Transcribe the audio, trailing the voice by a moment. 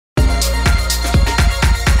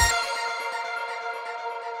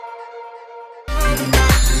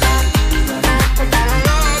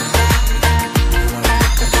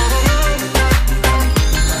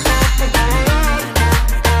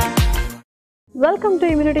Welcome to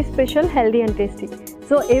Immunity Special Healthy and Tasty.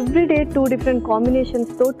 So every day 2 different combinations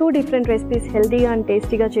తో 2 different recipes healthy and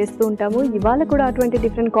tasty గా చేస్తూ ఉంటాము. ఇవాళ కూడా అటువంటి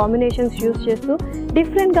different combinations యూస్ చేస్తూ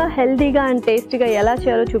డిఫరెంట్ గా హెల్తీగా అండ్ టేస్టీగా ఎలా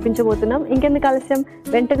చేయాలో చూపించబోతున్నాం. ఇంకెందుకు ఆలస్యం,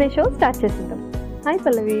 వెంటనే షో స్టార్ట్ చేసేద్దాం. హాయ్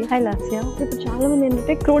పల్లవి. హాయ్ లాస్య. ఇప్పుడు చాలా మంది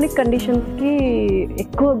ఏంటంటే క్రోనిక్ కండిషన్స్కి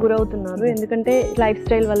ఎక్కువ గురవుతున్నారు. ఎందుకంటే లైఫ్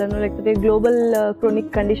స్టైల్ వల్లనో లేకపోతే గ్లోబల్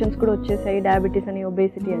క్రోనిక్ కండిషన్స్ కూడా వచ్చేసాయి, డయాబెటీస్ అని,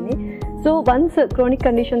 ఒబేసిటీ అని. సో వన్స్ క్రోనిక్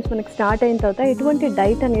కండిషన్స్ మనకి స్టార్ట్ అయిన తర్వాత ఎటువంటి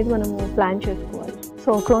డైట్ అనేది మనము ప్లాన్ చేసుకోవాలి?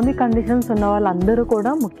 సో క్రోనిక్ కండిషన్స్ ఉన్న వాళ్ళందరూ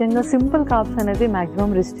కూడా ముఖ్యంగా సింపుల్ కార్బ్స్ అనేది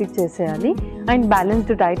మ్యాక్సిమం రిస్ట్రిక్ట్ చేసేయాలి అండ్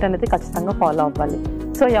బ్యాలెన్స్డ్ డైట్ అనేది ఖచ్చితంగా ఫాలో అవ్వాలి.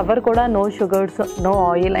 సో ఎవరు కూడా no sugars, no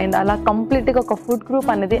oil and అలా కంప్లీట్గా ఒక ఫుడ్ గ్రూప్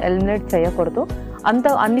అనేది ఎలిమినేట్ చేయకూడదు.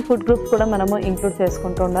 అన్ని ఫుడ్ గ్రూప్స్ కూడా మనము ఇంక్లూడ్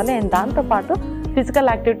చేసుకుంటూ ఉండాలి. అండ్ దాంతోపాటు ఫిజికల్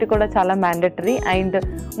యాక్టివిటీ కూడా చాలా మ్యాండేటరీ. అండ్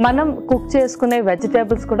మనం కుక్ చేసుకునే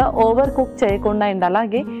వెజిటేబుల్స్ కూడా ఓవర్ కుక్ చేయకుండా అండ్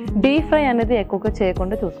అలాగే డీప్ ఫ్రై అనేది ఎక్కువగా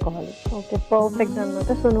చేయకుండా చూసుకోవాలి. ఓకే, పర్ఫెక్ట్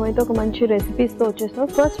అనమాట. సో నువ్వైతే ఒక మంచి రెసిపీస్తో వచ్చేసావు.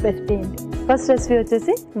 ఫస్ట్ రెసిపీ ఏంటి? ఫస్ట్ రెసిపీ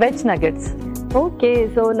వచ్చేసి veg nuggets. Okay,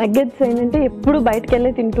 so nuggets ఏంటంటే ఎప్పుడు బయటకు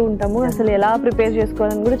వెళ్ళి తింటూ ఉంటాము. అసలు ఎలా ప్రిపేర్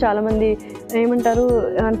చేసుకోవాలని కూడా చాలామంది ఏమంటారు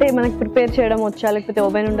అంటే మనకి ప్రిపేర్ చేయడం వచ్చా, లేకపోతే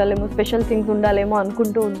ఓవెన్ ఉండాలేమో, స్పెషల్ థింగ్స్ ఉండాలేమో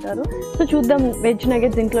అనుకుంటూ ఉంటారు. సో చూద్దాం వెజ్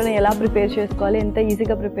నగ్గెట్స్ ఇంట్లోనే ఎలా ప్రిపేర్ చేసుకోవాలి, ఎంత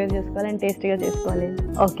ఈజీగా ప్రిపేర్ చేసుకోవాలి అండ్ టేస్టీగా చేసుకోవాలి.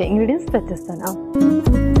 Okay, ingredients తెచ్చేస్తాను.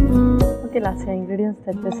 Okay last ingredients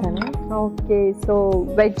తెచ్చేసాను. Okay, so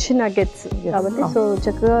veg nuggets కాబట్టి సో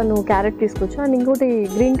చక్కగా నువ్వు క్యారెట్ తీసుకొచ్చు. అండ్ ఇంకోటి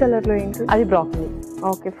గ్రీన్ కలర్లో ఏంటి? అది బ్రోకలీ.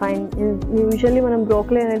 Okay, fine. యూజువల్లీ మనం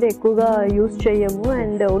బ్రోకలీ అనేది ఎక్కువగా యూజ్ చేయము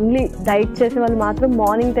అండ్ ఓన్లీ డైట్ చేసే వాళ్ళు మాత్రం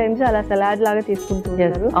మార్నింగ్ టైమ్స్ అలా సలాడ్ లాగా తీసుకుంటూ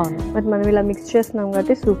ఉంటారు. బట్ మనం ఇలా మిక్స్ చేస్తున్నాం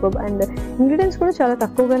కాబట్టి సూపర్. అండ్ ఇంగ్రీడియంట్స్ కూడా చాలా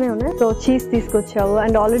తక్కువగానే ఉన్నాయి. సో చీజ్ తీసుకొచ్చావు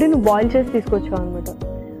అండ్ ఆల్రెడీ నువ్వు బాయిల్ చేసి తీసుకొచ్చావు అనమాట.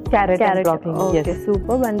 Carrot. Okay,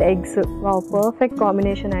 super. And eggs. Wow, perfect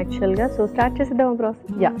combination యాక్చువల్గా. సో స్టార్ట్ చేసేద్దాం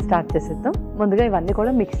ప్రాసెస్. స్టార్ట్ చేసేద్దాం. ముందుగా ఇవన్నీ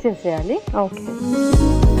కూడా మిక్స్ చేసేయాలి. ఓకే,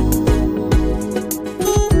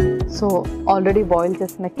 సో ఆల్రెడీ బాయిల్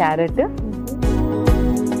చేసిన క్యారెట్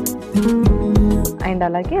అండ్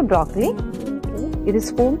అలాగే బ్రోకలీ ఇది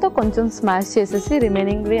స్పూన్తో కొంచెం స్మాష్ చేసేసి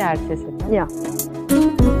రిమైనింగ్వి యాడ్ చేసేద్దాం.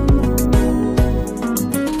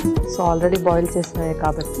 సో ఆల్రెడీ బాయిల్ చేసినవి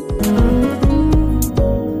కాబట్టి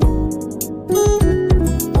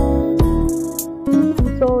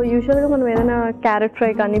సో యూజువల్గా మనం ఏదైనా క్యారెట్ ఫ్రై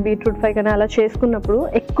కానీ బీట్రూట్ ఫ్రై కానీ అలా చేసుకున్నప్పుడు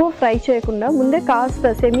ఎక్కువ ఫ్రై చేయకుండా ముందే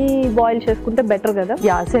కాస్త సెమీ బాయిల్ చేసుకుంటే బెటర్ కదా?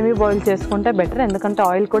 సెమీ బాయిల్ చేసుకుంటే బెటర్, ఎందుకంటే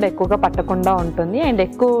ఆయిల్ కూడా ఎక్కువగా పట్టకుండా ఉంటుంది అండ్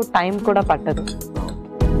ఎక్కువ టైం కూడా పట్టదు.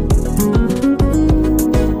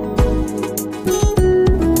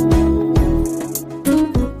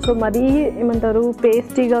 సో మరీ ఏమంటారు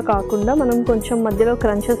పేస్టీగా కాకుండా మనం కొంచెం మధ్యలో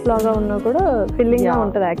క్రంచెస్ లాగా ఉన్నా కూడా ఫిల్లింగ్గా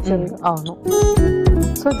ఉంటుంది యాక్చువల్గా. అవును,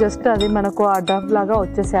 సో జస్ట్ అది మనకు ఆ డబ్ లాగా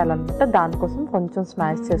వచ్చేసేయాలన్నమాట. దానికోసం కొంచెం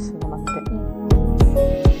స్మాష్ చేస్తున్నాం అంతే.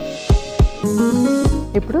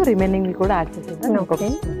 ఇప్పుడు రిమైనింగ్ కూడా యాడ్ చేసేద్దాం. ఓకే,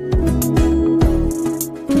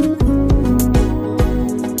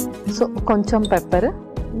 సో కొంచెం పెప్పర్.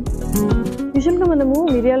 యూజువల్గా మనము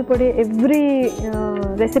మిరియాల పొడి ఎవ్రీ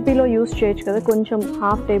రెసిపీలో యూస్ చేయొచ్చు కదా, కొంచెం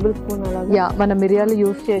హాఫ్ టేబుల్ స్పూన్ అలా. మనం మిరియాలు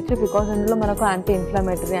యూస్ చేయొచ్చు బికాస్ అందులో మనకు anti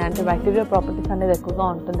inflammatory, anti bacteria properties అనేది ఎక్కువగా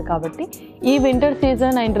ఉంటుంది కాబట్టి ఈ వింటర్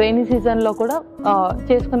సీజన్ అండ్ రైనీ సీజన్లో కూడా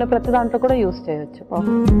చేసుకునే ప్రతి దాంట్లో కూడా యూస్ చేయొచ్చు.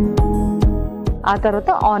 ఆ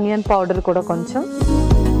తర్వాత ఆనియన్ పౌడర్ కూడా కొంచెం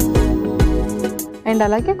అండ్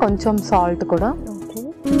అలాగే కొంచెం సాల్ట్ కూడా.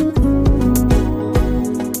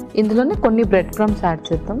 ఇందులోనే కొన్ని బ్రెడ్ క్రమ్స్ యాడ్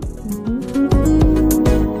చేద్దాం.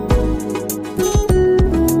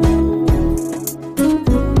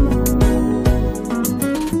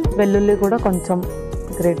 వెల్లుల్లి కూడా కొంచెం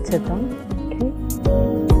గ్రేట్ చేద్దాం.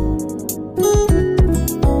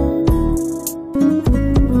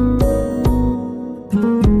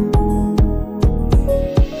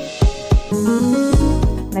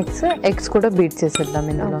 నెక్స్ట్ ఎగ్స్ కూడా బీట్ చేసేద్దాం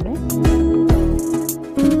ఇందులోనే.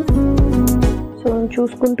 సో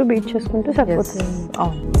చూసుకుంటూ బీట్ చేసుకుంటూ సరిపోతుంది.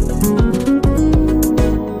 అవును,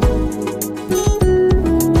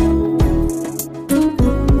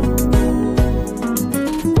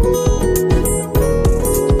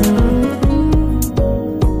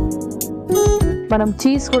 మనం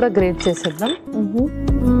చీజ్ కూడా గ్రేట్ చేసేద్దాం.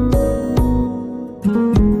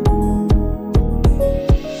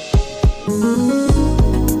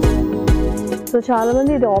 సో చాలా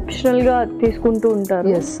మంది ఇది ఆప్షనల్ గా తీసుకుంటూ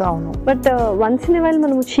ఉంటారు. అవును, బట్ వన్స్ ఇన్ వైల్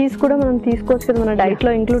మనం చీజ్ కూడా మనం తీసుకోవచ్చు కదా, మన డైట్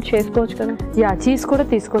లో ఇంక్లూడ్ చేసుకోవచ్చు కదా. చీజ్ కూడా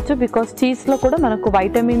తీసుకోవచ్చు బికాస్ చీజ్ లో కూడా మనకు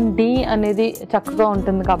వైటమిన్ డి అనేది చక్కగా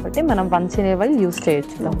ఉంటుంది కాబట్టి మనం వన్స్ ఇన్ వైల్ యూస్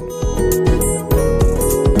చేయొచ్చు.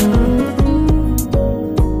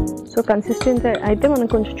 సో కన్సిస్టెన్సీ అయితే మనం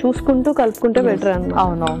కొంచెం చూసుకుంటూ కలుపుకుంటే బెటర్ అన్నమాట.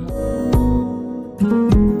 అవునవును.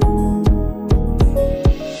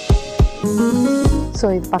 సో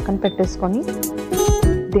ఇది పక్కన పెట్టేసుకొని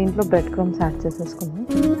దీంట్లో బ్రెడ్ క్రమ్స్ యాడ్ చేసేసుకుందాం.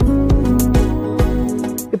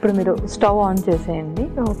 ఇప్పుడు మీరు స్టవ్ ఆన్ చేసేయండి.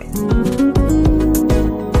 ఓకే.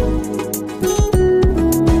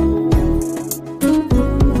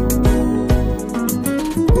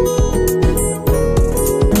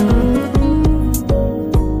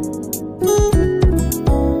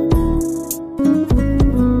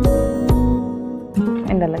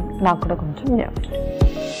 అండ్ అలాగే నాకు కూడా కొంచెం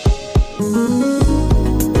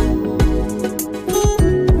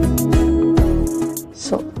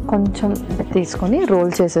సో కొంచెం తీసుకొని రోల్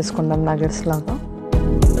చేసేసుకుందాం నగెట్స్ లాగా.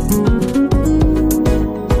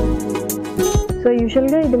 సో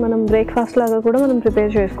యూజువల్గా ఇది మనం బ్రేక్ఫాస్ట్ లాగా కూడా మనం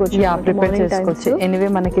ప్రిపేర్ చేసుకోవచ్చు. ప్రిపేర్ చేసుకోవచ్చు. ఎనీవే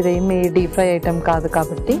మనకి ఇది ఏమి డీప్ ఫ్రై ఐటమ్ కాదు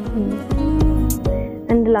కాబట్టి.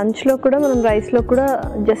 అండ్ లంచ్లో కూడా మనం రైస్లో కూడా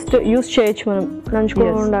జస్ట్ యూస్ చేయొచ్చు. మనం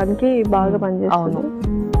నంచుకోవడానికి బాగా పనిచేస్తుంది.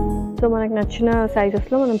 సో మనకు నచ్చిన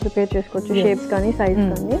సైజెస్లో మనం ప్రిపేర్ చేసుకోవచ్చు, షేప్స్ కానీ సైజ్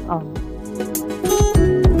కానీ.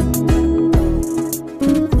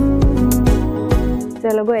 సో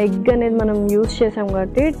ఎలాగో ఎగ్ అనేది మనం యూస్ చేసాం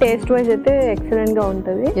కాబట్టి టేస్ట్ వైజ్ అయితే ఎక్సలెంట్గా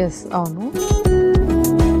ఉంటుంది. అవును.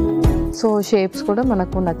 సో షేప్స్ కూడా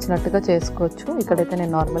మనకు నచ్చినట్టుగా చేసుకోవచ్చు. ఇక్కడైతే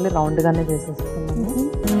నేను నార్మల్లీ రౌండ్గానే చేసేస్తున్నాను.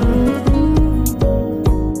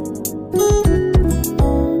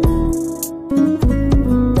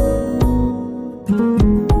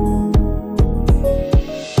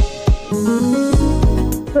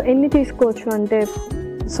 సో ఎన్ని తీసుకోవచ్చు అంటే,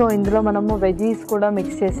 సో ఇందులో మనము వెజీస్ కూడా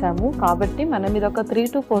మిక్స్ చేసాము కాబట్టి మనం ఇది ఒక 3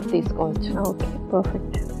 to 4 తీసుకోవచ్చు. Okay,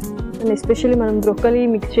 perfect. అండ్ ఎస్పెషల్లీ మనం బ్రొక్కలీ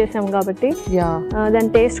మిక్స్ చేసాం కాబట్టి దాని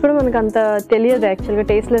టేస్ట్ కూడా మనకు అంత తెలియదు, యాక్చువల్గా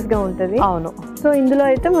టేస్ట్లెస్గా ఉంటుంది. అవును. సో ఇందులో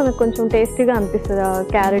అయితే మనకు కొంచెం టేస్టీగా అనిపిస్తుంది.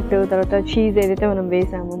 క్యారెట్ తర్వాత చీజ్ ఏదైతే మనం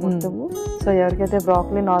వేసాము మొత్తము. సో ఎవరికైతే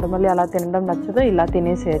బ్రాకలీ నార్మల్లీ అలా తినడం నచ్చదో ఇలా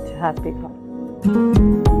తినేసేయచ్చు హ్యాపీగా.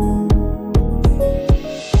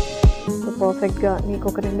 పర్ఫెక్ట్గా నీకు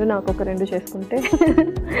ఒక 2 నాకు ఒక 2 చేసుకుంటే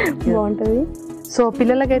బాగుంటుంది. సో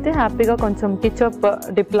పిల్లలకైతే హ్యాపీగా కొంచెం కిచప్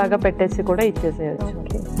డిప్ లాగా పెట్టేసి కూడా ఇచ్చేసేయచ్చు.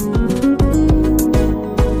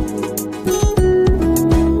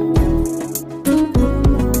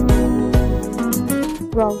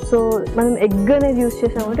 సో మనం ఎగ్ అనేది యూస్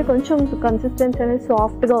చేసామంటే కొంచెం కన్సిస్టెన్సీ అనేది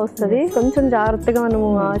సాఫ్ట్గా వస్తుంది. కొంచెం జాగ్రత్తగా మనము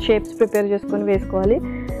షేప్స్ ప్రిపేర్ చేసుకొని వేసుకోవాలి.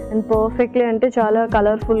 అండ్ పర్ఫెక్ట్లీ అంటే చాలా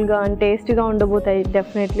కలర్ఫుల్గా అండ్ టేస్టీగా ఉండబోతాయి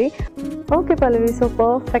డెఫినెట్లీ. ఓకే పల్లవి, సో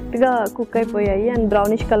పర్ఫెక్ట్గా కుక్ అయిపోయాయి అండ్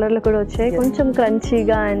బ్రౌనిష్ కలర్లో కూడా వచ్చాయి. కొంచెం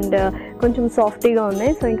క్రంచీగా అండ్ కొంచెం సాఫ్టీగా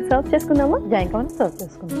ఉన్నాయి. సో ఇంకా సర్వ్ చేసుకుందామా? ఇంకా సర్వ్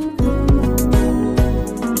చేసుకుందాం.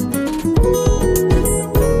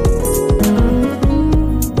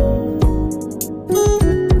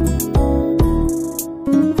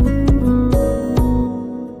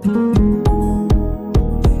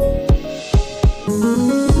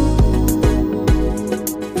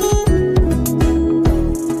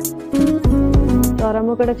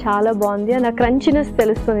 కూడా చాలా బాగుంది అండ్ ఆ క్రంచినెస్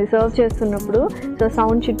తెలుస్తుంది సర్వ్ చేస్తున్నప్పుడు. సో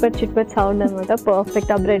సౌండ్ చిట్పట్ సౌండ్ అనమాట.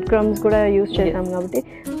 పర్ఫెక్ట్. ఆ బ్రెడ్ క్రమ్స్ కూడా యూస్ చేసాం కాబట్టి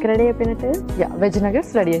రెడీ అయిపోయినట్టు. వెజ్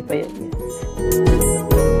నగెట్స్ రెడీ అయిపోయాయి.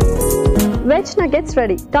 Veg nuggets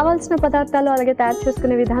ready. కావాల్సిన పదార్థాలు అలాగే తయారు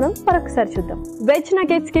చేసుకునే విధానం మరొకసారి చూద్దాం. వెజ్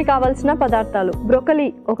నగెట్స్ కి కావాల్సిన పదార్థాలు: బ్రొకలీ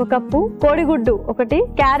 1 కప్పు, కోడిగుడ్డు 1,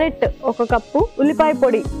 క్యారెట్ 1 కప్పు, ఉల్లిపాయ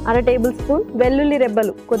పొడి 1/2 టేబుల్ స్పూన్, వెల్లుల్లి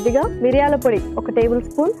రెబ్బలు కొద్దిగా, మిరియాల పొడి 1 టేబుల్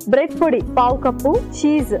స్పూన్, బ్రెడ్ పొడి 1/2 cup,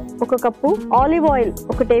 cheese 1 cup, olive oil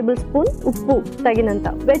 1 table spoon, ఉప్పు తగినంత.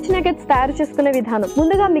 వెజ్ నగెట్స్ తయారు చేసుకునే విధానం: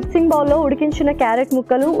 ముందుగా మిక్సింగ్ బౌల్ లో ఉడికించిన క్యారెట్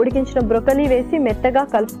ముక్కలు, ఉడికించిన బ్రొకలీ వేసి మెత్తగా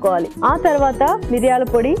కలుపుకోవాలి. ఆ తర్వాత మిరియాల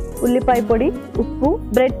పొడి, ఉల్లిపాయ పొడి, ఉప్పు,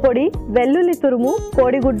 బ్రెడ్ పొడి, వెల్లుల్లి తురుము,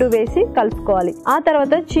 కోడిగుడ్డు వేసి కలుపుకోవాలి. ఆ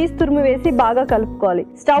తర్వాత చీజ్ తురుము వేసి బాగా కలుపుకోవాలి.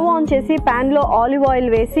 స్టవ్ ఆన్ చేసి పాన్ లో ఆలివ్ ఆయిల్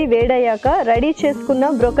వేసి వేడయ్యాక రెడీ చేసుకున్న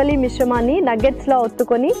బ్రొకలీ మిశ్రమాన్ని నగెట్స్ లా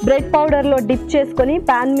ఒత్తుకొని బ్రెడ్ పౌడర్ లో డిప్ చేసుకుని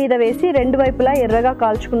పాన్ మీద వేసి 2 వైపులా ఎర్రగా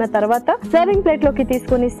కాల్చుకున్న తర్వాత సర్వింగ్ ప్లేట్ లోకి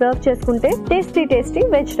తీసుకుని సర్వ్ చేసుకుంటే టేస్టీ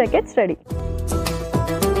వెజ్ నగెట్స్ రెడీ.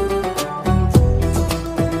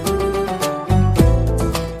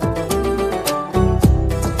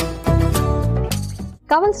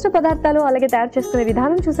 కావాల్సిన పదార్థాలు అలాగే తయారు చేసుకునే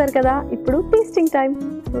విధానం చూసారు కదా. ఇప్పుడు టేస్టింగ్ టైం.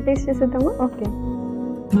 సో టేస్ట్ చేసేద్దామా? ఓకే.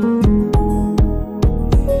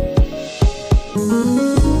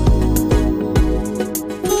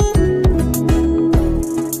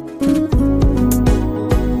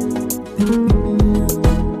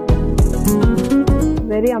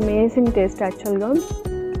 Very amazing taste. యాక్చువల్గా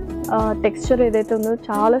టెక్స్చర్ ఏదైతే ఉందో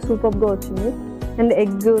చాలా సూపర్గా వచ్చింది. అండ్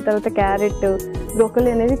ఎగ్ తర్వాత క్యారెట్ బ్రోకలీ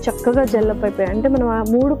అనేది చక్కగా జెల్లప్ అయిపోయాయి. అంటే మనం ఆ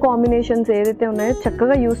 3 కాంబినేషన్స్ ఏదైతే ఉన్నాయో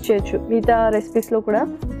చక్కగా యూస్ చేయొచ్చు. మిగతా రెసిపీస్లో కూడా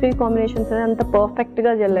 3 కాంబినేషన్స్ అనేది అంత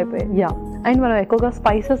పర్ఫెక్ట్గా జెల్ అయిపోయాయి. అండ్ మనం ఎక్కువగా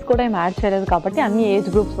స్పైసెస్ కూడా ఏం యాడ్ చేయలేదు కాబట్టి అన్ని ఏజ్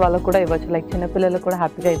గ్రూప్స్ వాళ్ళకు కూడా ఇవ్వచ్చు. లైక్ చిన్నపిల్లలకు కూడా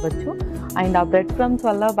హ్యాపీగా ఇవ్వచ్చు. అండ్ ఆ బ్రెడ్ క్రమ్స్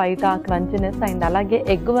వల్ల బయట క్రంచినెస్ అండ్ అలాగే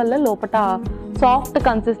ఎగ్ వల్ల లోపల సాఫ్ట్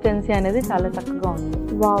కన్సిస్టెన్సీ అనేది చాలా చక్కగా ఉంది.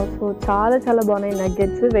 వావ్, సో చాలా చాలా బాగున్నాయి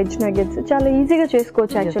నగ్గెట్స్, వెజ్ నగ్గెట్స్ చాలా ఈజీగా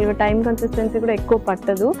చేసుకోవచ్చు. యాక్చువల్గా టైం కన్సిస్టెన్సీ కూడా ఎక్కువ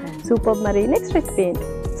పట్టదు. సూపర్. మరి నెక్స్ట్ రెసిపీ ఏంటి?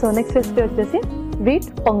 సో నెక్స్ట్ రెసిపీ వచ్చేసి వీట్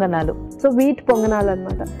పొంగనాలు. సో వీట్ పొంగనాలు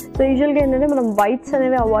అనమాట. సో యూజువల్గా ఏంటంటే మనం వైట్స్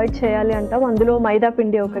అనేవి అవాయిడ్ చేయాలి అంటాం, అందులో మైదా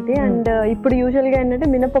పిండి ఒకటి. అండ్ ఇప్పుడు యూజువల్గా ఏంటంటే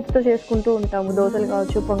మినపప్పుతో చేసుకుంటూ ఉంటాము, దోశలు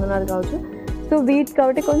కావచ్చు, పొంగనాలు కావచ్చు. సో వీట్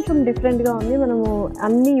కాబట్టి కొంచెం డిఫరెంట్గా ఉంది, మనము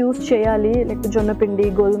అన్నీ యూస్ చేయాలి, లైక్ జొన్న పిండి,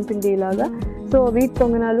 గోధుమ పిండి ఇలాగా. సో వీట్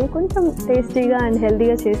పొంగనాలు కొంచెం టేస్టీగా అండ్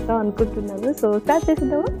హెల్తీగా చేస్తాం అనుకుంటున్నాను. సో స్టార్ట్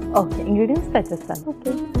చేసేద్దామా? Okay, ingredients తెచ్చేస్తాను.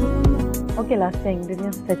 Okay, last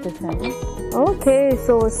ingredients తెచ్చేసాను. Okay,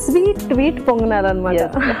 so sweet wheat పొంగనాలు అనమాట.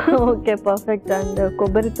 Okay, perfect. అండ్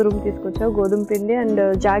కొబ్బరి తురుము తీసుకొచ్చావు, గోధుమ పిండి అండ్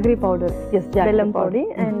జాగ్రీ పౌడర్, బెల్లం పొడి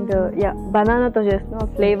అండ్ బనానాతో చేస్తున్నాం.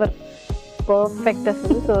 ఫ్లేవర్ పర్ఫెక్ట్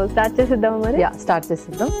అసలు. సో స్టార్ట్ చేసేద్దాం మరి. స్టార్ట్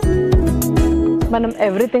చేసేద్దాం. మనం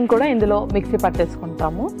ఎవ్రీథింగ్ కూడా ఇందులో మిక్సీ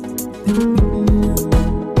పట్టేసుకుంటాము.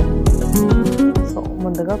 సో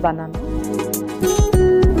ముందుగా బనానా,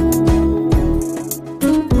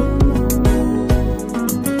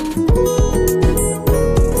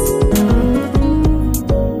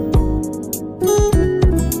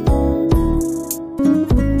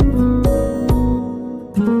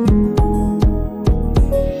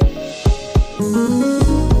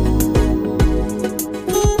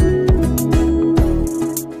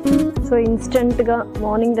 సో ఇన్స్టెంట్గా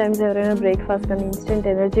మార్నింగ్ టైమ్స్ ఎవరైనా బ్రేక్ఫాస్ట్ కానీ ఇన్స్టెంట్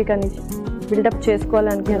ఎనర్జీ కానీ బిల్డప్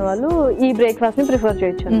చేసుకోవాలనుకునే వాళ్ళు ఈ బ్రేక్ఫాస్ట్ని ప్రిఫర్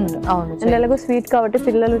చేయొచ్చు అనమాట. అండ్ అలాగే స్వీట్ కాబట్టి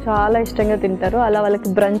పిల్లలు చాలా ఇష్టంగా తింటారు, అలా వాళ్ళకి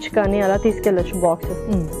బ్రంచ్ కానీ అలా తీసుకెళ్ళచ్చు బాక్సెస్.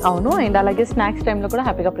 అవును, అండ్ అలాగే స్నాక్స్ టైంలో కూడా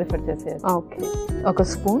హ్యాపీగా ప్రిఫర్ చేసేది. ఓకే, ఒక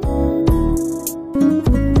స్పూన్.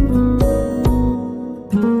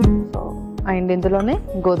 అండ్ ఇందులోనే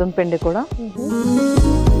గోధుమ పిండి కూడా.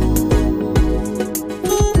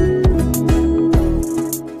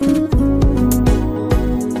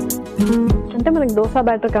 అంటే మనకి దోశ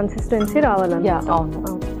బ్యాటర్ కన్సిస్టెన్సీ రావాలన్నా. అవును.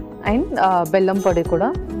 అండ్ బెల్లం పొడి కూడా.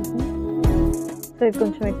 సో ఇది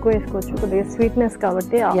కొంచెం ఎక్కువ వేసుకోవచ్చు, కొద్దిగా స్వీట్నెస్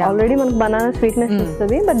కాబట్టి. ఆల్రెడీ మనకు బనానా స్వీట్నెస్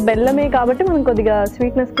వస్తుంది, బట్ బెల్లమే కాబట్టి మనం కొద్దిగా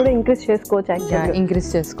స్వీట్నెస్ కూడా ఇంక్రీజ్ చేసుకోవచ్చు. యాక్చువల్గా ఇంక్రీజ్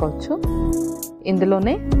చేసుకోవచ్చు.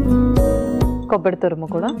 ఇందులోనే కొబ్బరి తురుము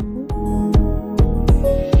కూడా.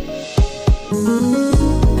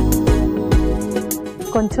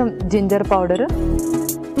 కొంచెం జింజర్ పౌడర్,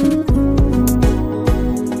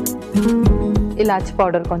 ఇలాచి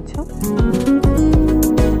పౌడర్ కొంచెం,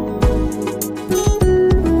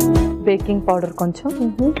 బేకింగ్ పౌడర్ కొంచెం,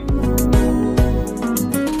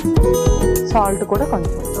 సాల్ట్ కూడా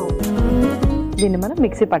కొంచెం. దీన్ని మనం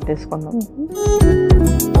మిక్సీ పట్టేసుకుందాం.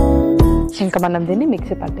 ఇంకా మనం దీన్ని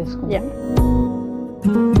మిక్సీ పట్టేసుకుందాం.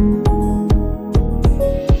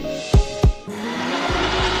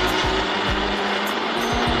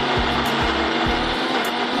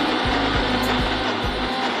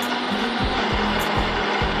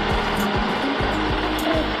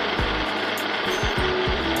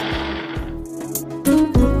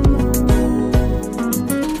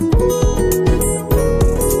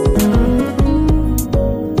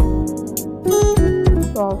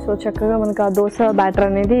 సో చక్కగా మనకు ఆ దోశ బ్యాటర్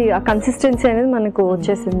అనేది, ఆ కన్సిస్టెన్సీ అనేది మనకు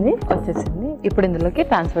వచ్చేసింది. ఇప్పుడు ఇందులోకి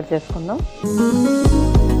ట్రాన్స్ఫర్ చేసుకుందాం.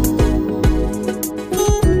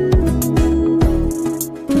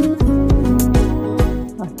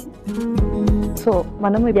 సో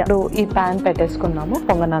మనం ఇప్పుడు ఈ ప్యాన్ పెట్టేసుకున్నాము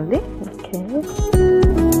పొంగనాలది. ఓకే,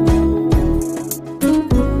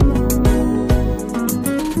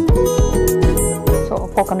 సో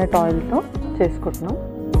కోకోనట్ ఆయిల్తో చేసుకుంటున్నాం.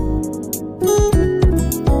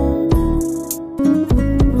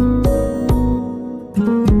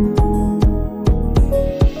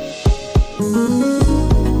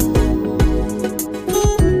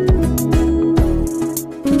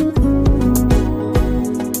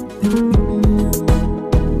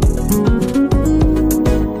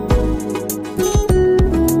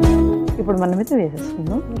 ఇప్పుడు మనం ఇది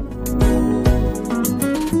వేసేసుకుందాం.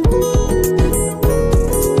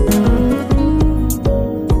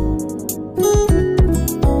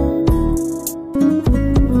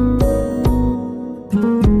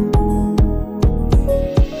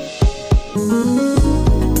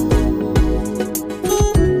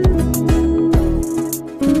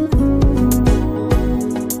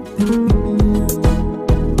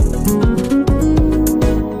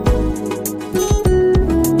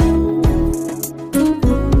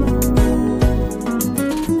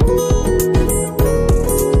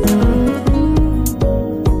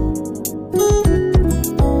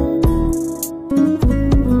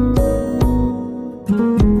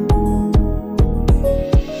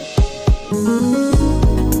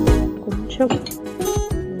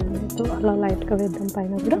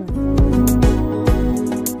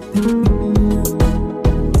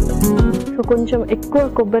 సో కొంచెం ఎక్కువ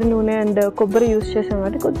కొబ్బరి నూనె అండ్ కొబ్బరి యూస్ చేసాం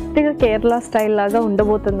కాబట్టి కొద్దిగా కేరళ స్టైల్ లాగా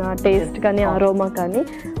ఉండబోతుంది ఆ టేస్ట్ కానీ అరోమా కానీ.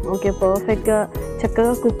 ఓకే, పర్ఫెక్ట్గా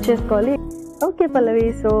చక్కగా కుక్ చేసుకోవాలి. ఓకే పల్లవి,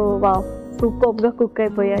 సో సూపర్గా కుక్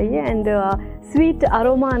అయిపోయాయి అండ్ స్వీట్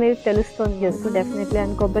అరోమా అనేది తెలుస్తుంది కదా, సో డెఫినెట్లీ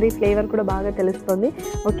అండ్ కొబ్బరి ఫ్లేవర్ కూడా బాగా తెలుస్తుంది.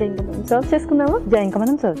 ఓకే, ఇంకా మనం సర్వ్ చేసుకుందామా? ఇంకా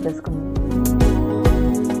మనం సర్వ్ చేసుకుందాం.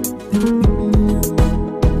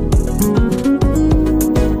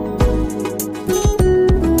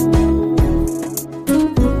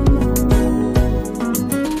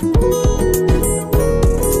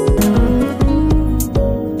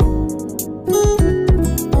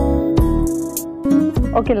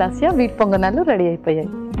 ఓకే లాస్య, వీట్ పొంగనాలు రెడీ అయిపోయాయి.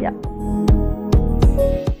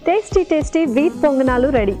 టేస్టీ టేస్టీ వీట్ పొంగనాలు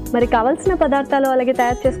రెడీ. మరి కావాల్సిన పదార్థాలు అలాగే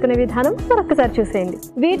తయారు చేసుకునే విధానం మరొకసారి చూసేయండి.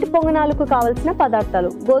 వీట్ పొంగనాలకు కావాల్సిన పదార్థాలు: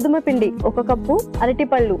 గోధుమ పిండి 1 కప్పు,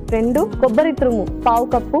 అరటిపళ్ళు 2, కొబ్బరి తురుము 1/2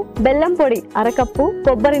 కప్పు, బెల్లం పొడి 1/2 కప్పు,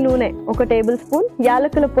 కొబ్బరి నూనె 1 టేబుల్ స్పూన్,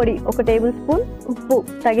 యాలకుల పొడి 1 టేబుల్ స్పూన్, ఉప్పు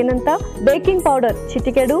తగినంత, బేకింగ్ పౌడర్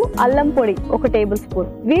చిటికెడు, అల్లం పొడి 1 టేబుల్ స్పూన్.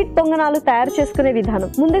 వీట్ పొంగనాలు తయారు చేసుకునే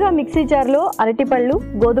విధానం: ముందుగా మిక్సీ జార్ లో అరటిపళ్ళు,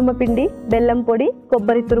 గోధుమ పిండి, బెల్లం పొడి,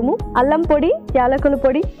 కొబ్బరి తురుము, అల్లం పొడి, యాలకుల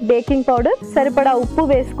పొడి, బేకింగ్ పౌడర్, సరిపడా ఉప్పు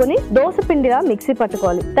వేసుకుని దోస పిండిలా మిక్సీ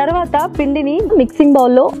పట్టుకోవాలి. తర్వాత పిండిని మిక్సింగ్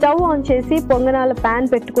బౌల్ లో స్టవ్ ఆన్ చేసి పొంగనాల పాన్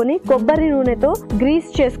పెట్టుకుని కొబ్బరి నూనెతో గ్రీస్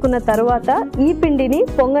చేసుకున్న తర్వాత ఈ పిండిని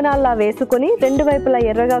పొంగనాల్లా వేసుకుని 2 వైపులా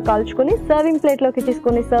ఎర్రగా కాల్చుకుని సర్వింగ్ ప్లేట్ లోకి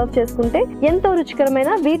తీసుకుని సర్వ్ చేసుకుంటే ఎంతో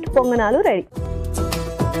రుచికరమైన వీట్ పొంగనాలు రెడీ.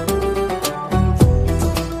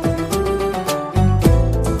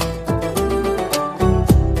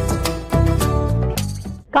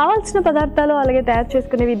 కావాల్సిన పదార్థాలు అలాగే తయారు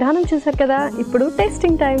చేసుకునే విధానం చూసారు కదా. ఇప్పుడు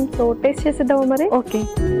టేస్టింగ్ టైం. సో టేస్ట్ చేసేద్దాము మరి. ఓకే,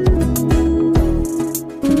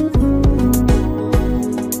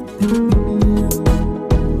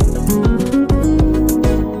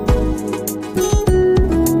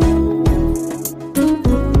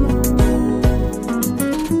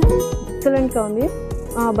 ఎక్సలెంట్గా ఉంది.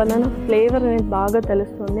 బనానా ఫ్లేవర్ అనేది బాగా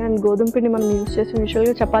తెలుస్తుంది అండ్ గోధుమ పిండి మనం యూజ్ చేసాం.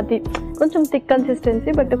 యూజువల్గా చపాతీ కొంచెం థిక్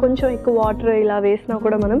కన్సిస్టెన్సీ, బట్ కొంచెం ఎక్కువ వాటర్ ఇలా వేసినా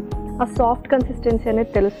కూడా మనం ఆ సాఫ్ట్ కన్సిస్టెన్సీ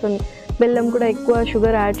అనేది తెలుస్తుంది. బెల్లం కూడా ఎక్కువ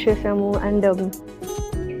షుగర్ యాడ్ చేసాము అండ్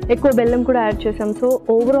ఎక్కువ బెల్లం కూడా యాడ్ చేసాం. సో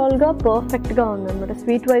ఓవరాల్గా పర్ఫెక్ట్గా ఉందన్నమాట.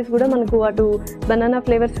 స్వీట్ వైజ్ కూడా మనకు అటు బనానా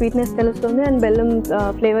ఫ్లేవర్ స్వీట్నెస్ తెలుస్తుంది అండ్ బెల్లం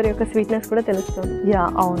ఫ్లేవర్ యొక్క స్వీట్నెస్ కూడా తెలుస్తుంది.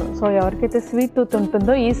 అవును. సో ఎవరికైతే స్వీట్ టూత్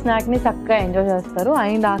ఉంటుందో ఈ స్నాక్ని చక్కగా ఎంజాయ్ చేస్తారు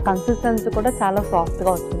అండ్ ఆ కన్సిస్టెన్సీ కూడా చాలా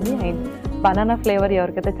సాఫ్ట్గా వస్తుంది అండ్ బనానా ఫ్లేవర్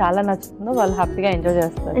ఎవరికైతే చాలా నచ్చుతుందో వాళ్ళు హ్యాపీగా ఎంజాయ్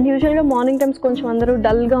చేస్తారు. అండ్ యూజువల్గా మార్నింగ్ టైమ్స్ కొంచెం అందరూ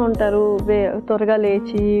డల్గా ఉంటారు, త్వరగా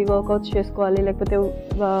లేచి వర్కౌట్స్ చేసుకోవాలి లేకపోతే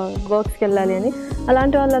వర్క్స్కి వెళ్ళాలి అని.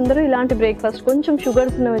 అలాంటి వాళ్ళందరూ ఇలాంటి బ్రేక్ఫాస్ట్ కొంచెం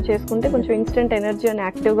షుగర్స్ ఉన్నవి చేసుకుంటే కొంచెం ఇన్స్టెంట్ ఎనర్జీ అని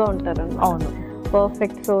యాక్టివ్గా ఉంటారు. అవును,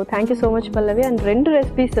 perfect. So thank you so much Pallavi. And 2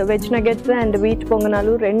 recipes veg nuggets and wheat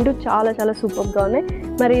పొంగనాలు 2 చాలా చాలా సూపర్గా ఉన్నాయి.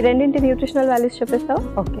 మరి రెండింటి nutritional values చెప్పేస్తావా?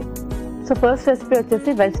 Okay, so first recipe వచ్చేసి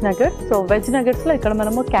వెజ్ నగెట్స్. సో వెజ్ నగెట్స్లో ఇక్కడ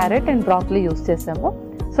మనము క్యారెట్ అండ్ బ్రాకలీ యూస్ చేసాము.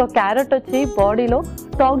 సో క్యారెట్ వచ్చి బాడీలో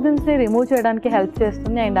టాక్సిన్స్ని రిమూవ్ చేయడానికి హెల్ప్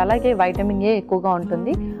చేస్తుంది అండ్ అలాగే వైటమిన్ ఏ ఎక్కువగా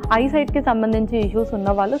ఉంటుంది. ఐసైట్కి సంబంధించి ఇష్యూస్ ఉన్న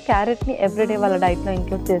వాళ్ళు క్యారెట్ని ఎవ్రీడే వాళ్ళ డైట్లో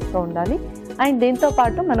ఇంక్లూడ్ చేస్తూ ఉండాలి. అండ్ దీంతో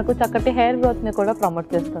పాటు మనకు చక్కటి హెయిర్ గ్రోత్ని కూడా ప్రమోట్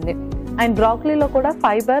చేస్తుంది. అండ్ బ్రాకలీలో కూడా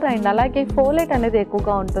ఫైబర్ అండ్ అలాగే ఫోలేట్ అనేది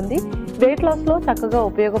ఎక్కువగా ఉంటుంది. వెయిట్ లాస్లో చక్కగా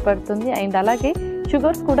ఉపయోగపడుతుంది అండ్ అలాగే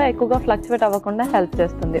షుగర్స్ కూడా ఎక్కువగా ఫ్లక్చువేట్ అవ్వకుండా హెల్ప్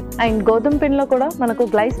చేస్తుంది. అండ్ గోధుమ పిండిలో కూడా మనకు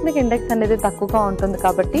గ్లైసెమిక్ ఇండెక్స్ అనేది తక్కువగా ఉంటుంది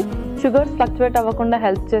కాబట్టి షుగర్స్ ఫ్లక్చువేట్ అవ్వకుండా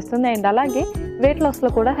హెల్ప్ చేస్తుంది అండ్ అలాగే వెయిట్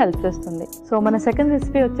లాస్లో కూడా హెల్ప్ చేస్తుంది. సో మన సెకండ్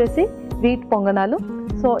రెసిపీ వచ్చేసి వీట్ పొంగనాలు.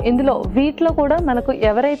 సో ఇందులో వీట్లో కూడా మనకు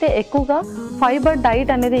ఎవరైతే ఎక్కువగా ఫైబర్ డైట్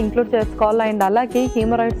అనేది ఇంక్లూడ్ చేసుకోవాలో అండ్ అలాగే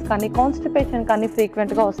హీమరాయిడ్స్ కానీ కాన్స్టిపేషన్ కానీ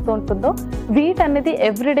ఫ్రీక్వెంట్గా వస్తూ ఉంటుందో వీట్ అనేది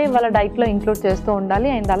ఎవ్రీడే వాళ్ళ డైట్లో ఇంక్లూడ్ చేస్తూ ఉండాలి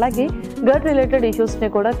అండ్ అలాగే గట్ రిలేటెడ్ ఇష్యూస్ని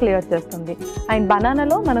కూడా క్లియర్ చేస్తుంది. అండ్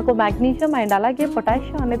బనానాలో మనకు మ్యాగ్నీషియం అండ్ అలాగే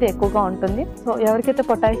పొటాషియం అనేది ఎక్కువగా ఉంటుంది. సో ఎవరికైతే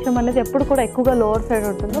పొటాషియం అనేది ఎప్పుడు కూడా ఎక్కువగా లోవర్ సైడ్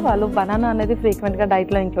ఉంటుందో వాళ్ళు బనానా అనేది ఫ్రీక్వెంట్గా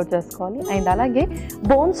డైట్లో ఇంక్లూడ్ చేసుకోవాలి. అండ్ అలాగే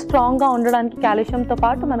బోన్స్ స్ట్రాంగ్గా ఉండడానికి కాల్షియంతో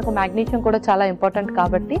పాటు మనకు మ్యాగ్నీషియం కూడా చాలా ఇంపార్టెంట్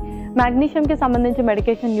కాబట్టి మ్యాగ్నీషియంకి సంబంధించి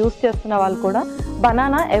మెడికేషన్ యూస్ చేస్తున్న వాళ్ళు కూడా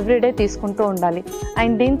బనానా ఎవ్రీడే తీసుకుంటూ ఉండాలి.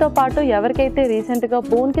 అండ్ దీంతో పాటు ఎవరికైతే రీసెంట్గా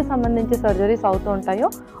బోన్కి సంబంధించి సర్జరీస్ అవుతూ ఉంటాయో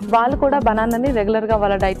వాళ్ళు కూడా బనానాని రెగ్యులర్గా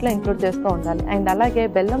వాళ్ళ డైట్లో ఇంక్లూడ్ చేస్తూ ఉండాలి. అండ్ అలాగే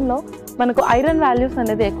బెల్లంలో మనకు ఐరన్ వాల్యూస్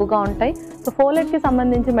అనేది ఎక్కువగా ఉంటాయి. సో ఫోలేట్కి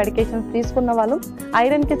సంబంధించి మెడికేషన్స్ తీసుకున్న వాళ్ళు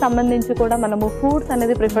ఐరన్కి సంబంధించి కూడా మనము ఫ్రూట్స్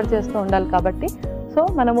అనేది ప్రిఫర్ చేస్తూ ఉండాలి కాబట్టి సో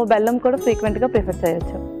మనము బెల్లం కూడా ఫ్రీక్వెంట్గా ప్రిఫర్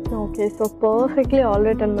చేయొచ్చు. Okay, so perfectly all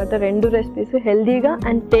right అనమాట. 2 రెసిపీస్ హెల్దీగా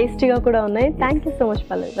అండ్ టేస్టీగా కూడా ఉన్నాయి. Thank you so much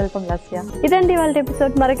Pallavi. Welcome Lasya. ఇదండి వాళ్ళ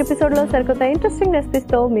ఎపిసోడ్. మరొక ఎపిసోడ్లో సరికొత్త interesting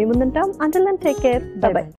రెసిపీస్తో me ముందుంటాం. Until then take care.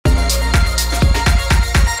 By by.